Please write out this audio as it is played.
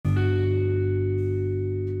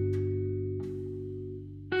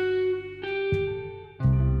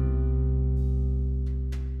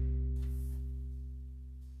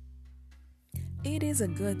is a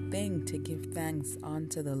good thing to give thanks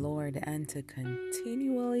unto the Lord and to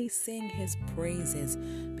continually sing his praises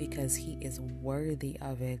because he is worthy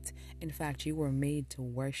of it. In fact, you were made to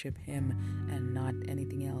worship him and not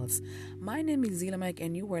anything else. My name is Zilamek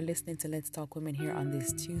and you were listening to Let's Talk Women here on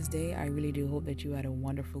this Tuesday. I really do hope that you had a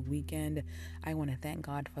wonderful weekend. I want to thank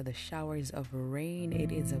God for the showers of rain.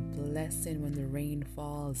 It is a blessing when the rain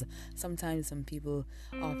falls. Sometimes some people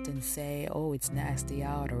often say, oh, it's nasty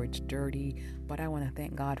out or it's dirty, but I want to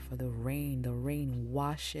thank God for the rain. The rain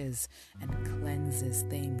washes and cleanses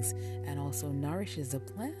things and also nourishes the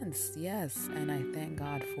plants. Yes, and I thank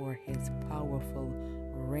God for his powerful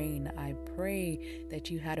rain. I pray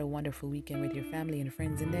that you had a wonderful weekend with your family and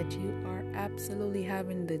friends and that you are absolutely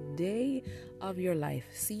having the day of your life.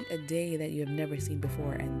 See a day that you have never seen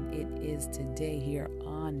before, and it is today here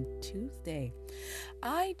on Tuesday.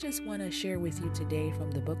 I just want to share with you today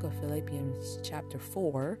from the book of Philippians chapter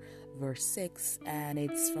 4 verse 6, and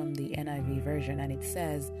it's from the NIV version, and it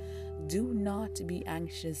says, "Do not be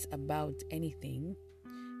anxious about anything,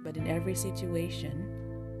 but in every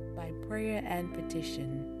situation by prayer and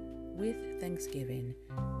petition, with thanksgiving,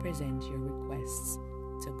 present your requests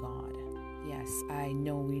to God." Yes, I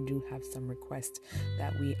know we do have some requests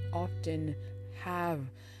that we often have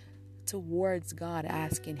towards God,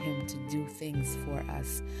 asking him to do things for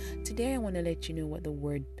us. Today I want to let you know what the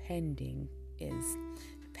word pending is.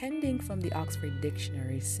 Pending from the Oxford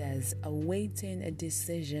Dictionary says awaiting a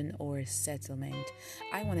decision or settlement.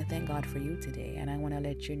 I want to thank God for you today, and I want to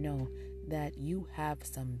let you know that you have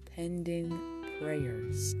some pending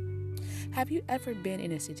prayers. Have you ever been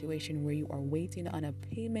in a situation where you are waiting on a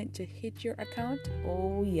payment to hit your account?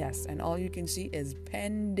 Oh yes, and all you can see is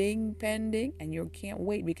pending, and you can't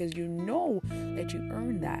wait because you know that you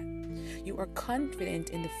earned that. You are confident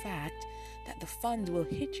in the fact that the funds will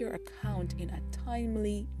hit your account in a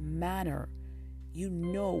timely manner. You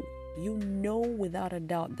know without a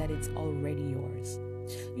doubt that it's already yours.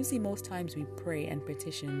 You see, most times we pray and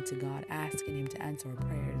petition to God, asking him to answer our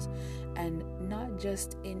prayers, and not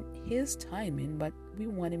just in his timing, but we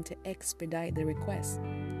want him to expedite the request.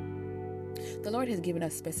 The Lord has given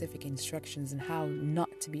us specific instructions on how not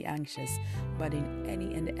to be anxious, but in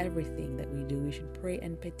any and everything that we do, we should pray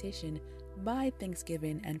and petition by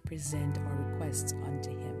thanksgiving and present our requests unto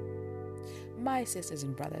him. My sisters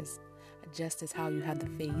and brothers, just as how you have the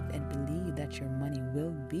faith and believe that your money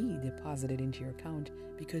will be deposited into your account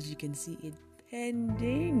because you can see it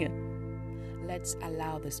pending, let's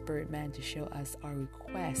allow the spirit man to show us our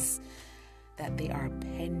requests that they are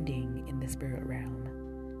pending in the spirit realm,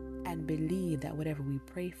 and believe that whatever we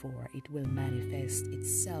pray for, it will manifest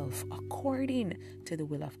itself according to the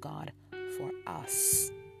will of God for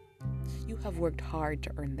us. You have worked hard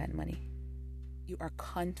to earn that money. You are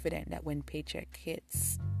confident that when paycheck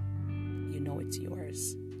hits, you know it's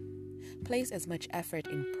yours. Place as much effort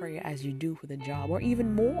in prayer as you do for the job, or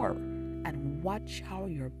even more, and watch how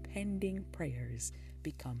your pending prayers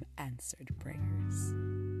become answered prayers.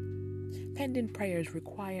 Pending prayers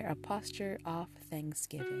require a posture of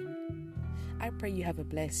thanksgiving. I pray you have a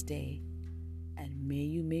blessed day, and may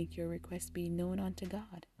you make your request be known unto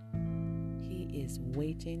God. He is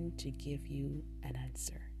waiting to give you an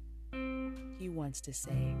answer. He wants to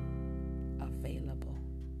say, available.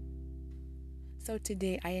 So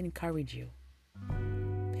today I encourage you,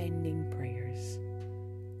 pending prayers,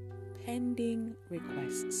 pending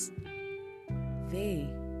requests, they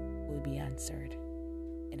will be answered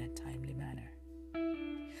in a timely manner.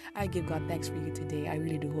 I give God thanks for you today. I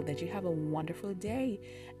really do hope that you have a wonderful day,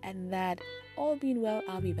 and that all being well,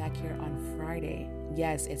 I'll be back here on Friday.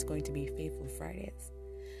 Yes, it's going to be Faithful Fridays.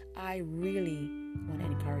 I really want to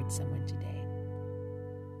encourage someone today.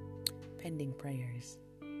 Pending prayers.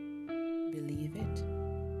 Believe it,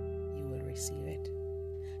 you will receive it.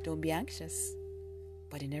 Don't be anxious,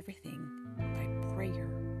 but in everything, by prayer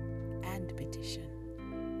and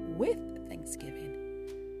petition, with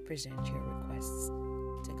thanksgiving, present your requests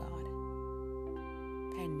to God.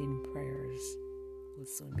 Pending prayers will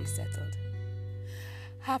soon be settled.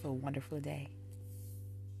 Have a wonderful day.